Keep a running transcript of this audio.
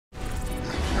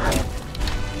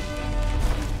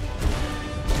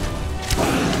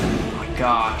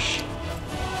gosh.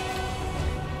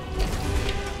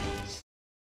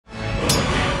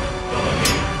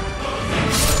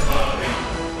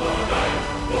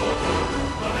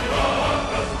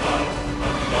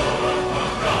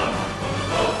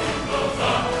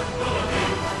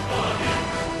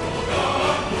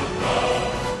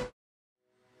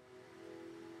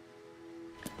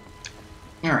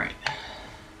 Alright.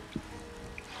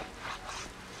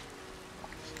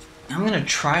 I'm gonna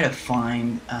try to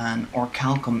find an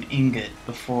orichalcum ingot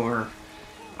before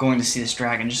going to see this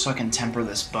dragon, just so I can temper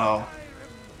this bow.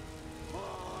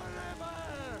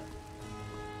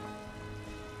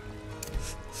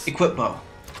 Equip bow.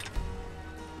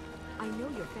 I know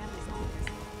your family's always.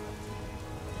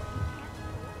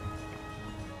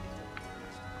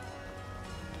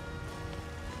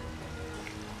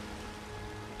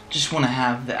 Just want to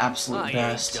have the absolute I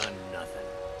best. ain't done nothing.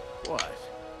 What?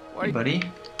 Why? Hey, buddy.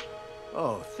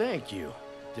 Oh, thank you.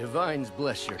 Divines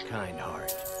bless your kind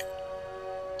heart.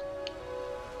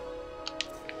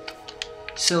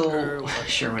 So,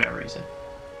 sure, whatever he said.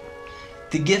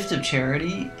 The gift of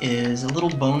charity is a little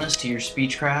bonus to your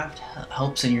speechcraft.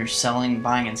 Helps in your selling,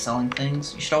 buying and selling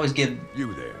things. You should always give...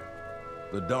 You there.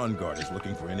 The Dawn Guard is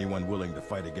looking for anyone willing to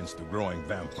fight against the growing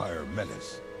vampire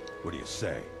menace. What do you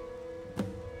say?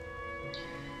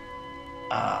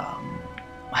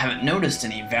 I haven't noticed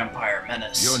any vampire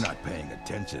menace. You're not paying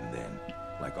attention then,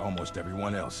 like almost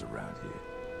everyone else around here.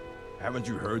 Haven't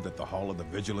you heard that the Hall of the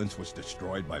Vigilance was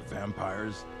destroyed by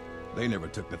vampires? They never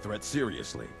took the threat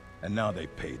seriously, and now they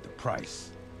paid the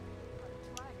price.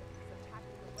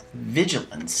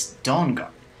 Vigilance, Dawn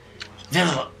Guard.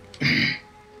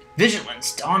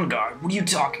 Vigilance, Dawn Guard. What are you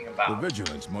talking The about?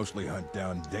 Vigilance mostly hunt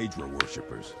down Daedra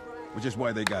worshippers, which is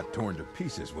why they got torn to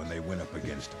pieces when they went up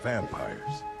against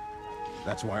vampires.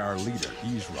 That's why our leader,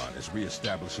 Whiterun, is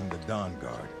re-establishing the Dawn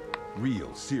Guard.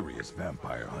 Real, serious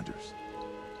vampire hunters.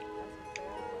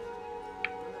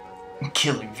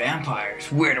 Killing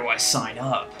vampires. Where do I sign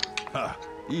up? Ha!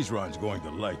 Whiterun's going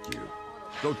to like you.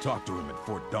 Go talk to him at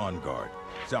Fort Dawn Guard,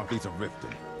 southeast of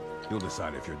Riften. He'll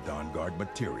decide if you're Dawn Guard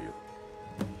material.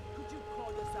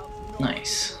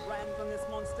 Nice.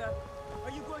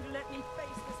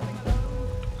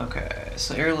 Okay,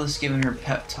 so Erla's giving her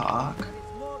pep talk.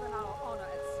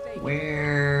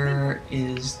 Where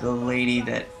is the lady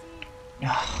that...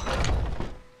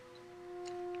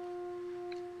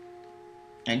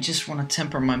 I just want to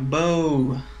temper my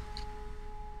bow.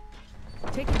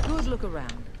 Take a good look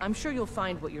around. I'm sure you'll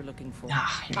find what you're looking for.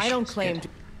 Ah, I don't shit's claim good. to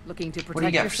looking to protect What do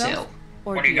you got for yourself. sale?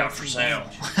 Or What do you deal got for some sale?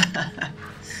 damage.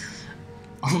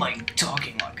 I'm like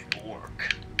talking like an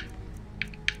orc.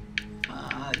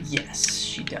 Yes,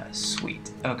 she does. Sweet.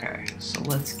 Okay, so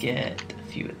let's get a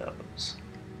few of those.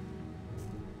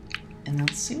 And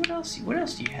let's see what else. What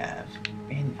else do you have?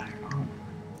 Banded iron armor.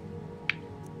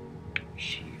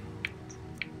 Shield.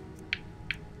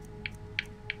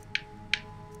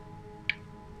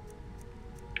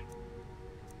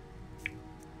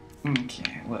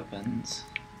 Okay, weapons.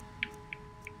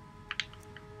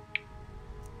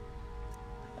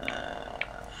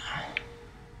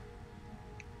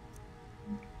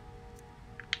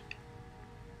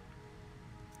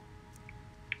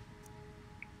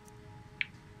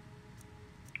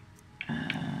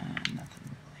 Nothing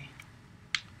really.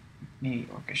 Maybe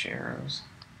orcish arrows.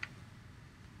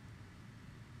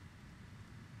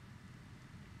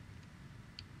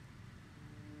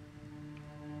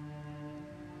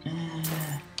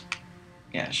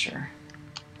 Yeah, sure.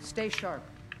 Stay sharp.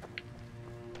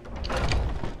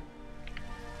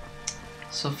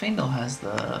 So Faendal has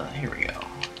the... Here we go.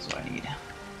 That's what I need.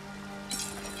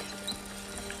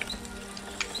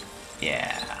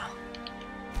 Yeah.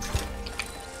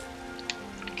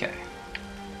 Okay.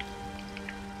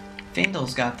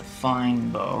 Faendal's got the fine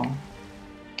bow.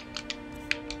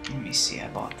 Let me see, I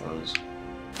bought those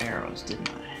arrows, didn't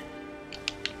I?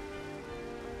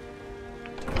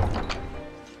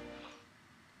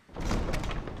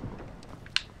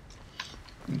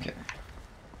 Okay.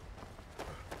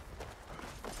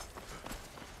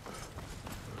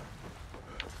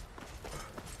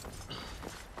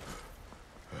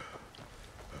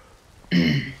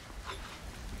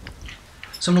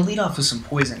 So I'm going to lead off with some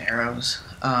poison arrows.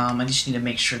 I just need to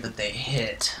make sure that they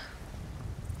hit.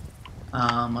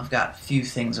 I've got a few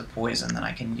things of poison that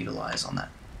I can utilize on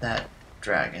that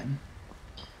dragon.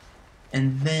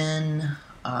 And then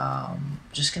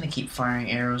just going to keep firing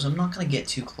arrows. I'm not going to get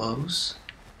too close.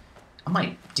 I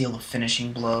might deal a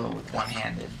finishing blow with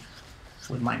one-handed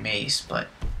with my mace, but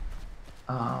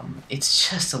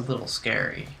it's just a little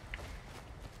scary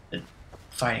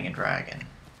fighting a dragon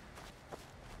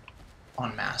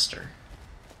on Master.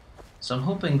 So I'm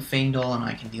hoping Faendal and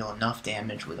I can deal enough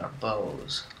damage with our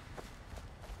bows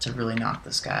to really knock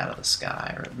this guy out of the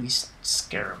sky, or at least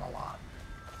scare him a lot.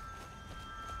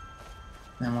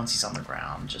 And then once he's on the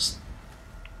ground, just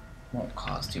won't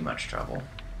cause too much trouble.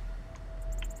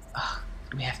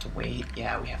 We have to wait.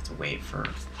 Yeah, we have to wait for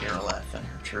Jarl and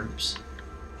her troops.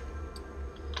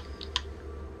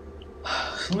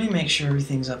 So let me make sure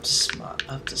everything's up to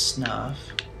snuff.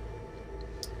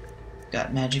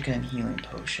 Got magicka and healing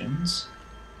potions.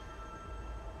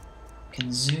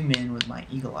 Can zoom in with my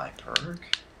eagle eye perk.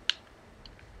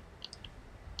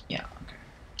 Yeah, okay.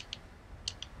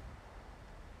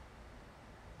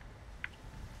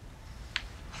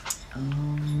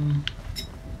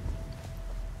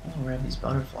 I'll grab these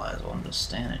butterflies while I'm just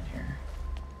standing here.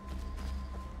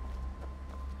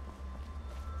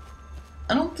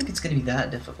 I don't think it's going to be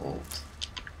that difficult,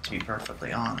 to be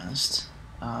perfectly honest.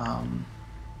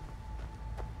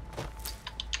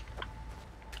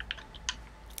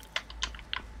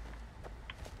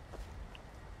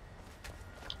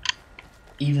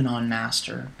 Even on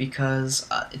Master, because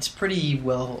it's pretty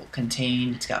well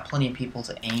contained. It's got plenty of people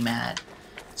to aim at.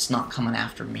 It's not coming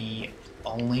after me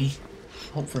only.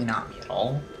 Hopefully not me at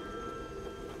all.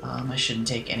 I shouldn't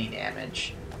take any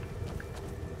damage.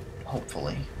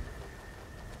 Hopefully.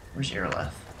 Where's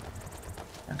Jarl?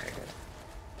 Okay, good.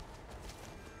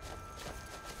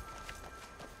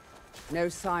 No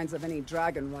signs of any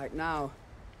dragon right now,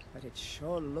 but it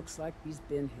sure looks like he's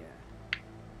been here.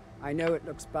 I know it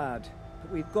looks bad,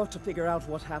 but we've got to figure out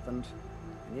what happened,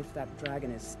 and if that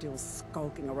dragon is still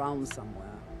skulking around somewhere.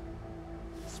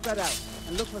 Spread out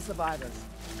and look for survivors.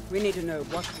 We need to know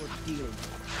what we're dealing with.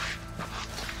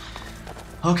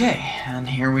 Okay, and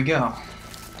here we go.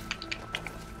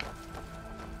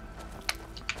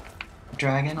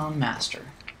 Dragon on Master.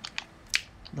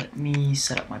 Let me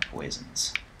set up my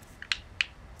poisons.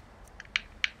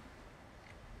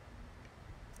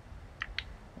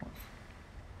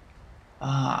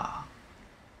 Ah.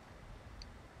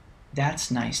 That's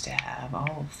nice to have.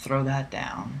 I'll throw that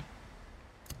down.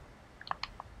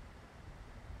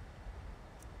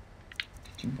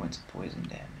 15 points of poison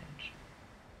damage.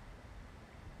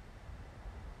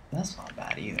 That's not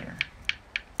bad either.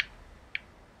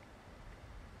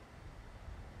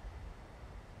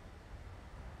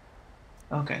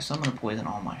 Okay, so I'm gonna poison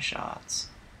all my shots.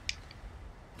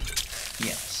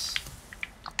 Yes.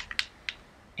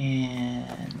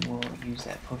 And we'll use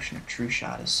that potion of true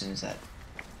shot as soon as that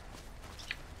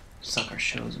sucker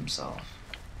shows himself.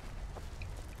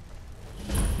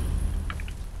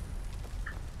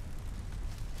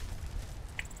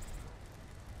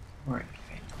 Where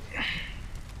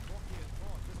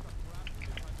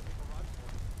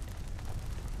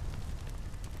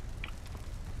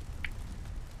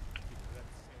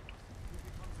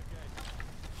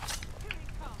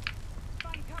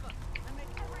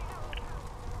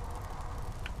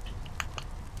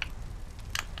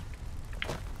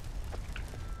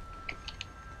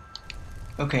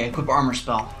Okay, equip armor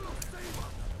spell.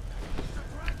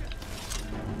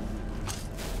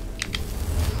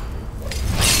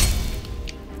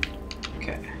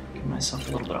 Okay, give myself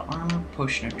a little bit of armor,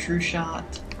 potion of true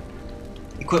shot.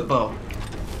 Equip bow.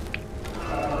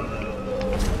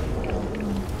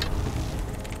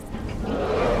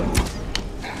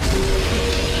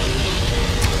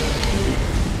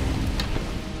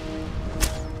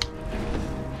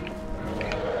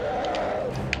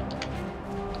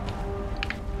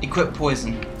 Equip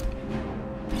poison.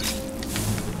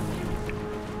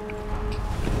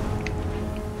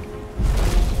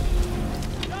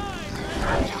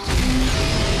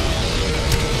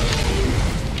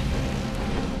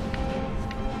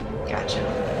 Gotcha.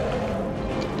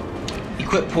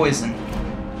 Equip poison.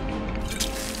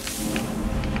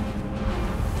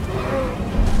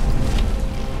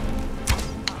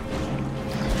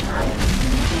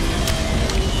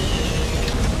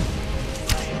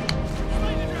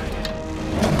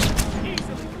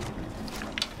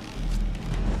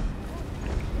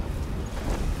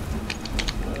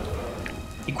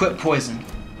 Equip poison.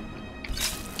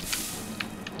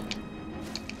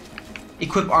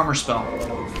 Equip armor spell.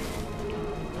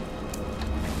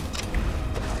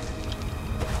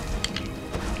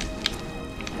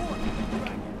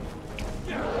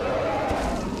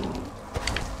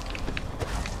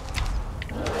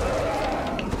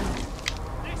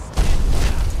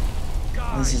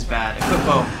 This is bad. Equip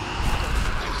bow.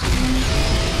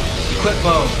 Equip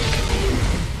bow.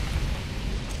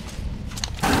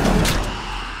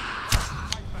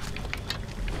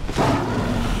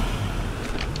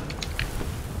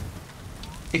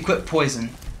 Equip poison.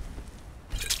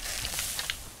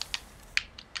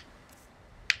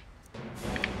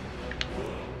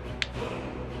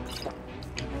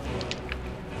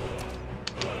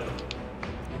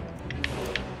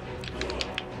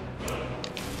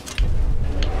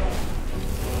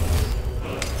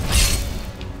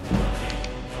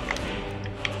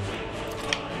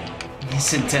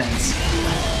 It's intense.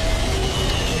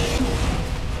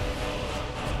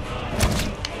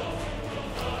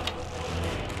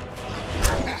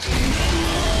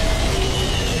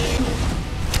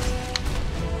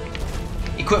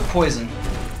 Equip poison.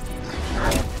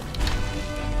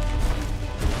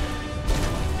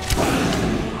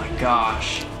 Oh my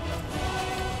gosh.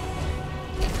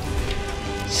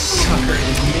 Sucker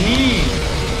is mean.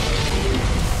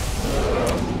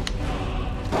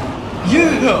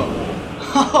 Yeah!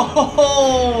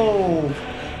 Oh,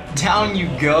 down you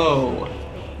go.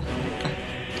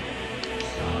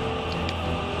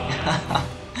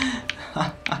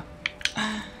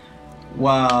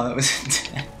 Wow, that was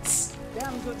intense.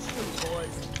 Damn good shoot,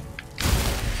 boys.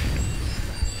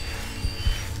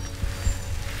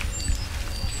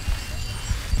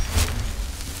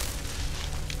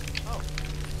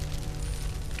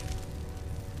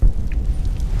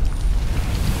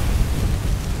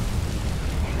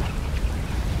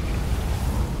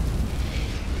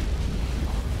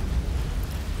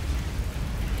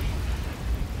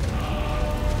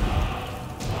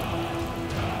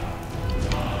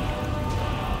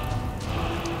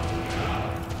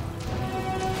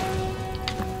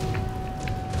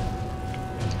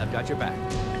 I've got your back.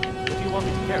 What do you want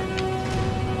me to carry?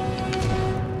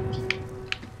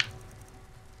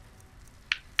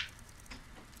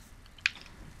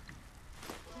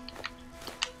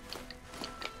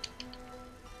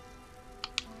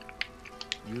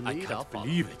 You I lead, I'll can't follow.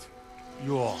 believe it.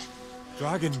 You're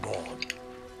Dragonborn.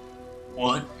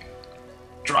 What?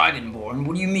 Dragonborn?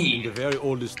 What do you In mean? the very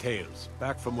oldest tales,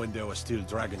 back from when there were still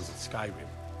dragons in Skyrim,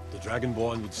 the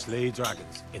Dragonborn would slay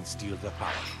dragons and steal their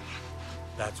power.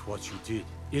 That's what you did,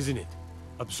 isn't it?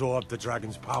 Absorb the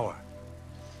dragon's power.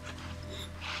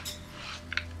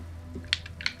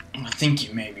 I think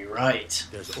you may be right.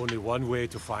 There's only one way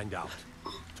to find out.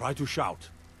 Try to shout.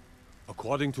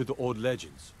 According to the old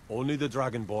legends, only the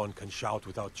Dragonborn can shout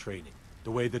without training,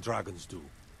 the way the dragons do.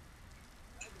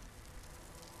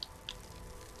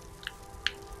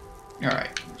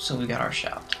 Alright, so we got our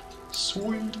shout.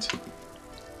 Sweet.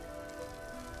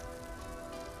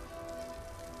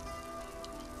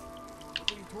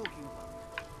 What are you talking about?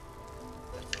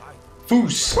 That's right.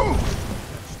 Foos!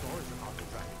 There's stories about the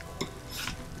Dragonborn.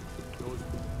 Those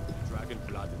with dragon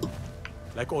blood.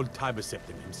 Like old Tiber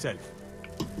Septim himself.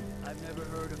 I've never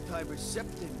heard of Tiber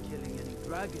Septim killing any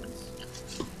dragons.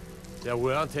 There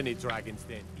weren't any dragons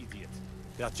then, idiot.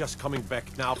 They're just coming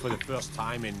back now for the first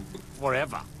time in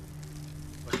forever.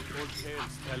 But the old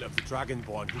tales tell of the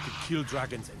Dragonborn who could kill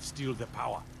dragons and steal their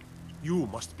power. You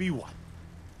must be one.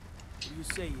 What do you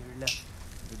say here, Left?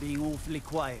 You're being awfully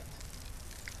quiet.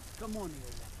 Come on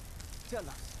here, Left. Tell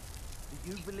us.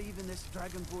 Do you believe in this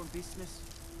Dragonborn business?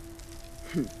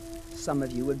 Some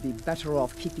of you would be better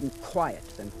off keeping quiet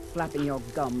than flapping your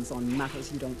gums on matters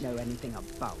you don't know anything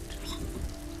about.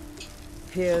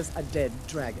 Here's a dead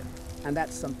dragon, and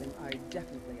that's something I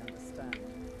definitely understand.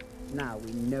 Now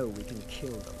we know we can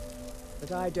kill them.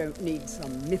 But I don't need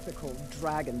some mythical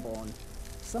dragonborn.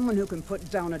 Someone who can put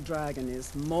down a dragon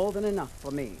is more than enough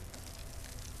for me.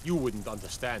 You wouldn't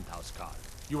understand, Housecarl.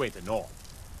 You ain't a North.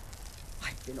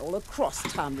 I've been all across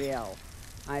Tamriel.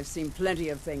 I've seen plenty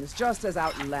of things just as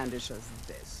outlandish as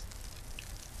this.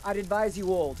 I'd advise you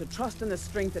all to trust in the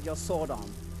strength of your sword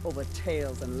arm over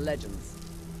tales and legends.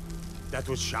 That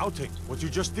was shouting, what you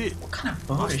just did. What kind of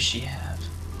bow does she have?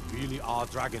 You really are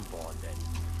Dragonborn, then.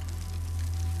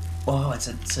 Oh, it's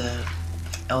a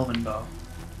elven bow.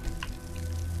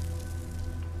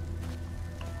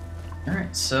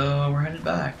 Alright, so we're headed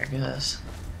back, I guess.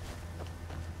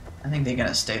 I think they're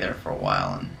gonna stay there for a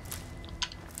while and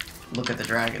look at the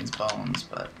dragon's bones,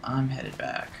 but I'm headed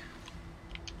back.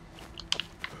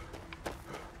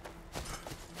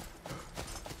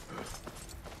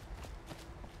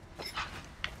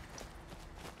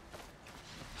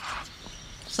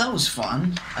 So that was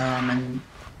fun, and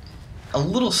a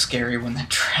little scary when that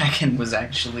dragon was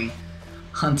actually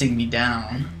hunting me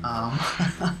down.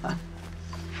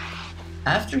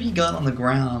 After he got on the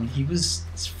ground, he was,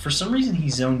 for some reason, he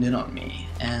zoned in on me,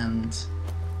 and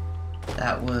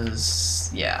that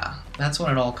was, yeah, that's when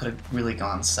it all could have really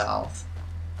gone south.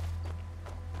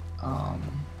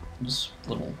 It was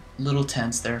a little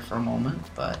tense there for a moment,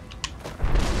 but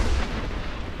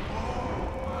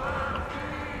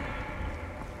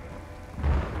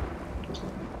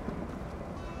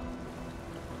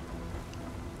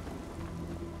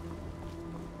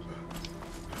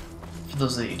for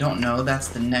those of you who don't know, that's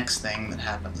the next thing that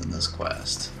happens in this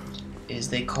quest, is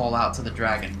they call out to the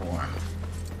Dragonborn.